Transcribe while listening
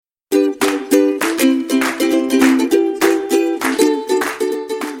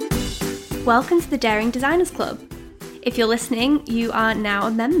Welcome to the Daring Designers Club. If you're listening, you are now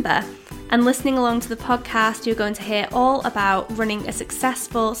a member. And listening along to the podcast, you're going to hear all about running a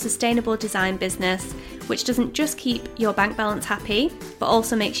successful, sustainable design business, which doesn't just keep your bank balance happy, but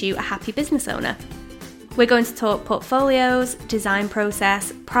also makes you a happy business owner. We're going to talk portfolios, design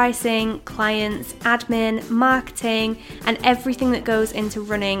process, pricing, clients, admin, marketing, and everything that goes into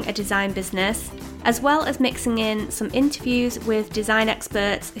running a design business, as well as mixing in some interviews with design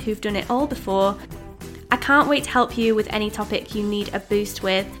experts who've done it all before. I can't wait to help you with any topic you need a boost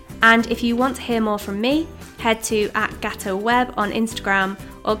with. And if you want to hear more from me, head to @GattoWeb on Instagram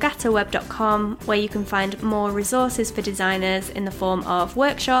or gattoweb.com, where you can find more resources for designers in the form of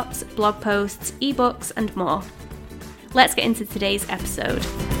workshops, blog posts, ebooks, and more. Let's get into today's episode.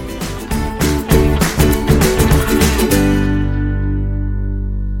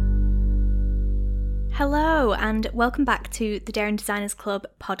 Hello, and welcome back to the Daring Designers Club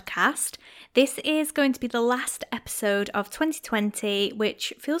podcast. This is going to be the last episode of 2020,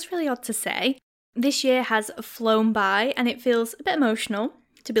 which feels really odd to say. This year has flown by, and it feels a bit emotional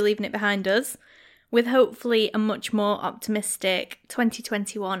to be leaving it behind us, with hopefully a much more optimistic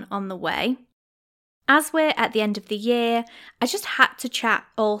 2021 on the way. As we're at the end of the year, I just had to chat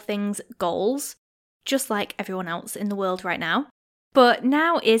all things goals, just like everyone else in the world right now. But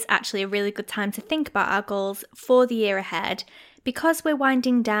now is actually a really good time to think about our goals for the year ahead, because we're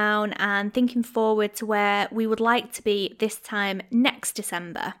winding down and thinking forward to where we would like to be this time next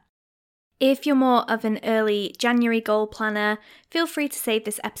December. If you're more of an early January goal planner, feel free to save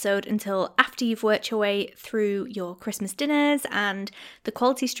this episode until after you've worked your way through your Christmas dinners and the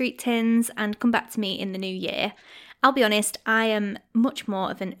Quality Street tins and come back to me in the new year. I'll be honest, I am much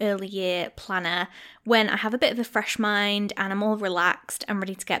more of an early year planner when I have a bit of a fresh mind and I'm all relaxed and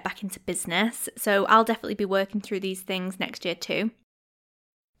ready to get back into business. So I'll definitely be working through these things next year too.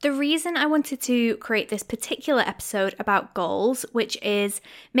 The reason I wanted to create this particular episode about goals, which is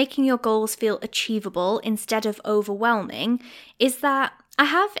making your goals feel achievable instead of overwhelming, is that I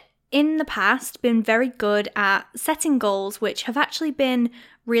have in the past been very good at setting goals which have actually been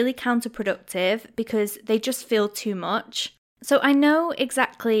really counterproductive because they just feel too much. So I know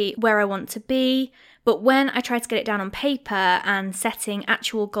exactly where I want to be, but when I try to get it down on paper and setting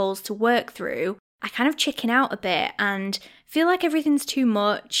actual goals to work through, I kind of chicken out a bit and feel like everything's too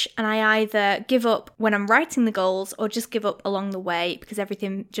much, and I either give up when I'm writing the goals or just give up along the way because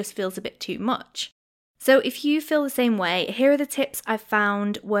everything just feels a bit too much. So if you feel the same way, here are the tips I've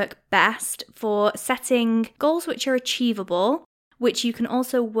found work best for setting goals which are achievable, which you can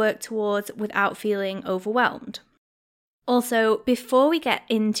also work towards without feeling overwhelmed. Also, before we get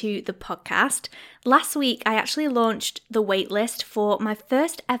into the podcast, last week I actually launched the waitlist for my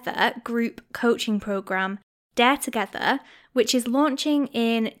first ever group coaching program, Dare Together, which is launching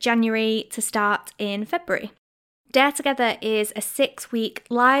in January to start in February. Dare Together is a 6-week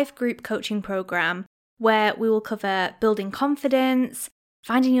live group coaching program where we will cover building confidence,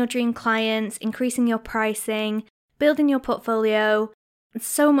 finding your dream clients, increasing your pricing, building your portfolio, and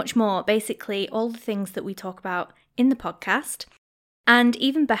so much more. Basically, all the things that we talk about in the podcast. And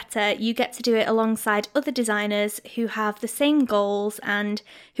even better, you get to do it alongside other designers who have the same goals and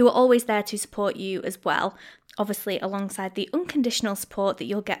who are always there to support you as well. Obviously, alongside the unconditional support that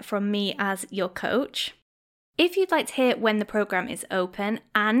you'll get from me as your coach. If you'd like to hear when the program is open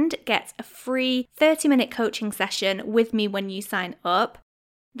and get a free 30-minute coaching session with me when you sign up,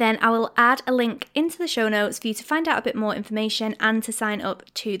 then I will add a link into the show notes for you to find out a bit more information and to sign up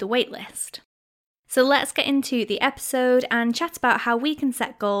to the waitlist. So let's get into the episode and chat about how we can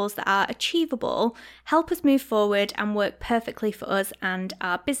set goals that are achievable, help us move forward and work perfectly for us and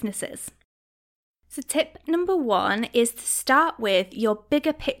our businesses. So tip number 1 is to start with your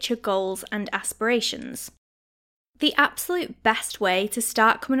bigger picture goals and aspirations. The absolute best way to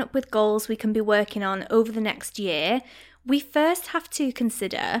start coming up with goals we can be working on over the next year, we first have to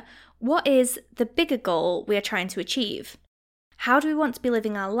consider what is the bigger goal we are trying to achieve. How do we want to be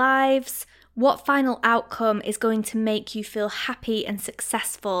living our lives? What final outcome is going to make you feel happy and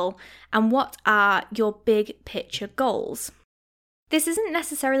successful? And what are your big picture goals? This isn't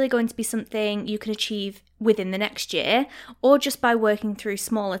necessarily going to be something you can achieve within the next year or just by working through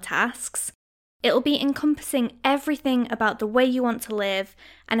smaller tasks. It'll be encompassing everything about the way you want to live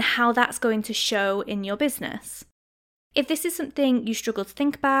and how that's going to show in your business. If this is something you struggle to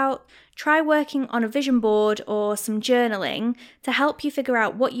think about, try working on a vision board or some journaling to help you figure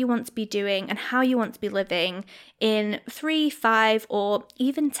out what you want to be doing and how you want to be living in 3, 5, or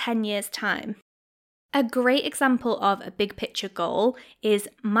even 10 years' time. A great example of a big picture goal is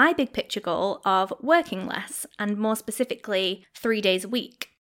my big picture goal of working less, and more specifically, 3 days a week.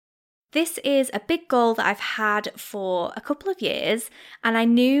 This is a big goal that I've had for a couple of years, and I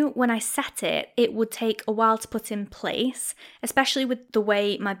knew when I set it, it would take a while to put in place, especially with the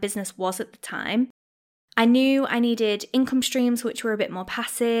way my business was at the time. I knew I needed income streams which were a bit more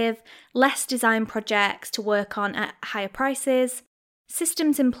passive, less design projects to work on at higher prices,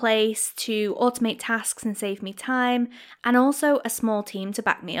 systems in place to automate tasks and save me time, and also a small team to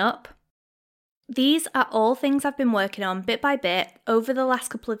back me up. These are all things I've been working on bit by bit over the last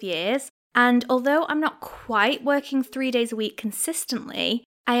couple of years, and although I'm not quite working 3 days a week consistently,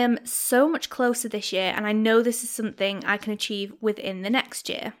 I am so much closer this year, and I know this is something I can achieve within the next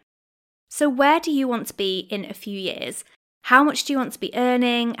year. So where do you want to be in a few years? How much do you want to be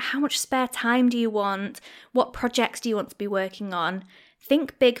earning? How much spare time do you want? What projects do you want to be working on?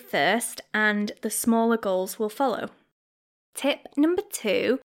 Think big first, and the smaller goals will follow. Tip number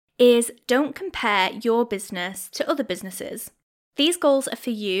 2 is don't compare your business to other businesses. These goals are for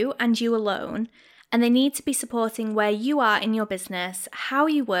you and you alone, and they need to be supporting where you are in your business, how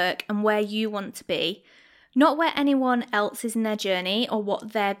you work, and where you want to be, not where anyone else is in their journey or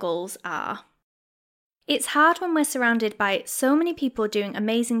what their goals are. It's hard when we're surrounded by so many people doing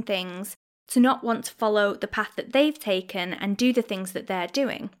amazing things to not want to follow the path that they've taken and do the things that they're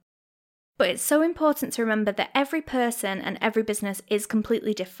doing. But it's so important to remember that every person and every business is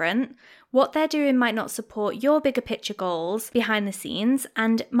completely different. What they're doing might not support your bigger picture goals behind the scenes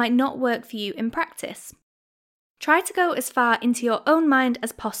and might not work for you in practice. Try to go as far into your own mind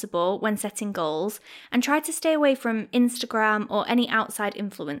as possible when setting goals, and try to stay away from Instagram or any outside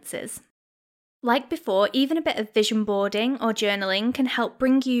influences. Like before, even a bit of vision boarding or journaling can help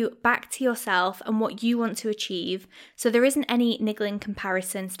bring you back to yourself and what you want to achieve, so there isn't any niggling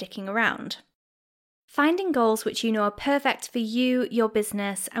comparison sticking around. Finding goals which you know are perfect for you, your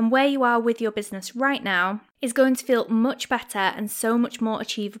business, and where you are with your business right now is going to feel much better and so much more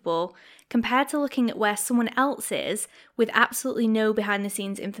achievable compared to looking at where someone else is with absolutely no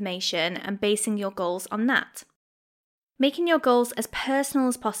behind-the-scenes information and basing your goals on that. Making your goals as personal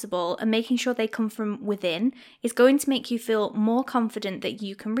as possible and making sure they come from within is going to make you feel more confident that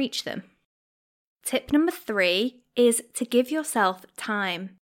you can reach them. Tip number 3 is to give yourself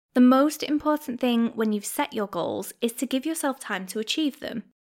time. The most important thing when you've set your goals is to give yourself time to achieve them.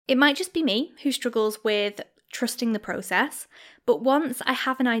 It might just be me who struggles with trusting the process, but once I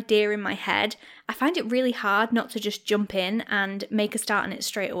have an idea in my head, I find it really hard not to just jump in and make a start on it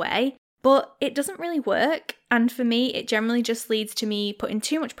straight away. But it doesn't really work, and for me, it generally just leads to me putting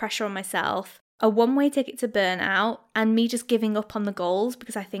too much pressure on myself, a one-way ticket to burnout, and me just giving up on the goals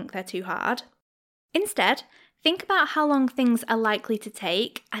because I think they're too hard. Instead, think about how long things are likely to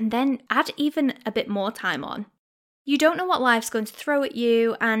take, and then add even a bit more time on. You don't know what life's going to throw at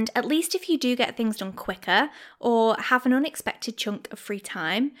you, and at least if you do get things done quicker, or have an unexpected chunk of free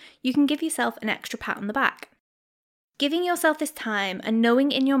time, you can give yourself an extra pat on the back. Giving yourself this time and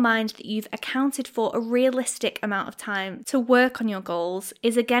knowing in your mind that you've accounted for a realistic amount of time to work on your goals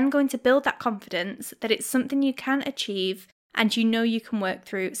is again going to build that confidence that it's something you can achieve and you know you can work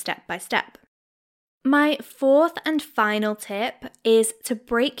through step by step. My 4th and final tip is to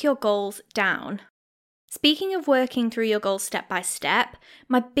break your goals down. Speaking of working through your goals step by step,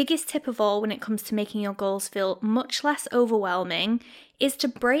 my biggest tip of all when it comes to making your goals feel much less overwhelming is to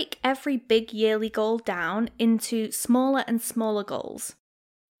break every big yearly goal down into smaller and smaller goals.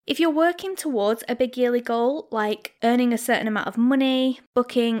 If you're working towards a big yearly goal, like earning a certain amount of money,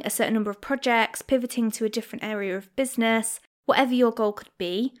 booking a certain number of projects, pivoting to a different area of business, whatever your goal could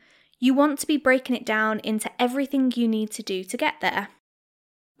be, you want to be breaking it down into everything you need to do to get there.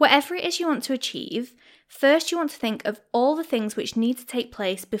 Whatever it is you want to achieve, first you want to think of all the things which need to take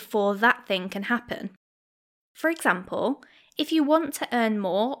place before that thing can happen. For example, if you want to earn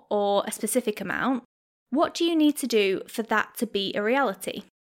more or a specific amount, what do you need to do for that to be a reality?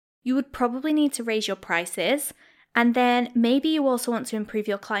 You would probably need to raise your prices, and then maybe you also want to improve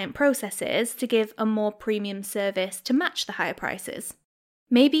your client processes to give a more premium service to match the higher prices.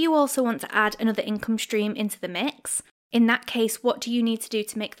 Maybe you also want to add another income stream into the mix. In that case, what do you need to do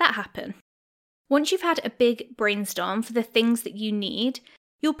to make that happen? Once you've had a big brainstorm for the things that you need,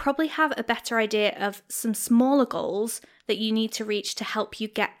 you'll probably have a better idea of some smaller goals that you need to reach to help you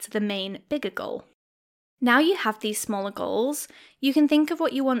get to the main, bigger goal. Now you have these smaller goals, you can think of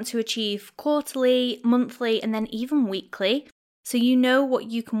what you want to achieve quarterly, monthly, and then even weekly, so you know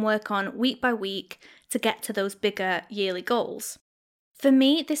what you can work on week by week to get to those bigger yearly goals. For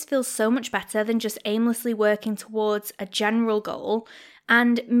me, this feels so much better than just aimlessly working towards a general goal,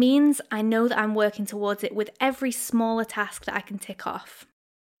 and means I know that I'm working towards it with every smaller task that I can tick off.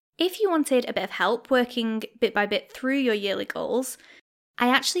 If you wanted a bit of help working bit by bit through your yearly goals, I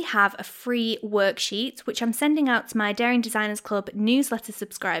actually have a free worksheet which I'm sending out to my Daring Designers Club newsletter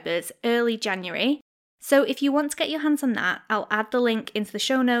subscribers early January. So if you want to get your hands on that, I'll add the link into the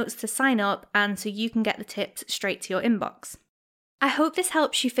show notes to sign up and so you can get the tips straight to your inbox. I hope this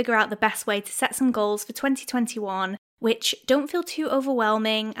helps you figure out the best way to set some goals for 2021, which don't feel too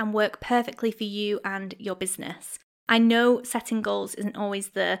overwhelming and work perfectly for you and your business. I know setting goals isn't always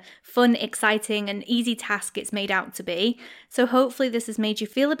the fun, exciting, and easy task it's made out to be, so hopefully this has made you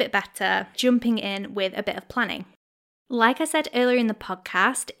feel a bit better jumping in with a bit of planning. Like I said earlier in the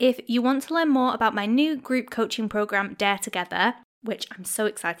podcast, if you want to learn more about my new group coaching program, Dare Together, which I'm so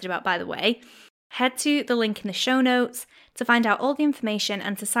excited about by the way, head to the link in the show notes to find out all the information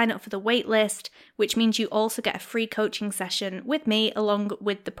and to sign up for the waitlist, which means you also get a free coaching session with me along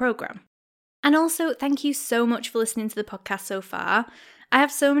with the program. And also, thank you so much for listening to the podcast so far. I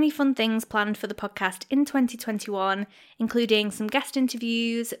have so many fun things planned for the podcast in 2021, including some guest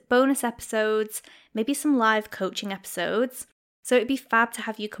interviews, bonus episodes, maybe some live coaching episodes. So it'd be fab to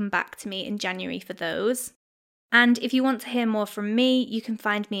have you come back to me in January for those. And if you want to hear more from me, you can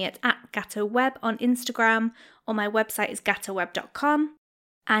find me at @GattoWeb on Instagram, or my website is gattoweb.com.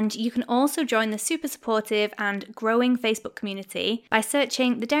 And you can also join the super supportive and growing Facebook community by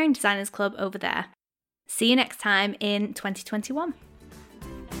searching the Daring Designers Club over there. See you next time in 2021.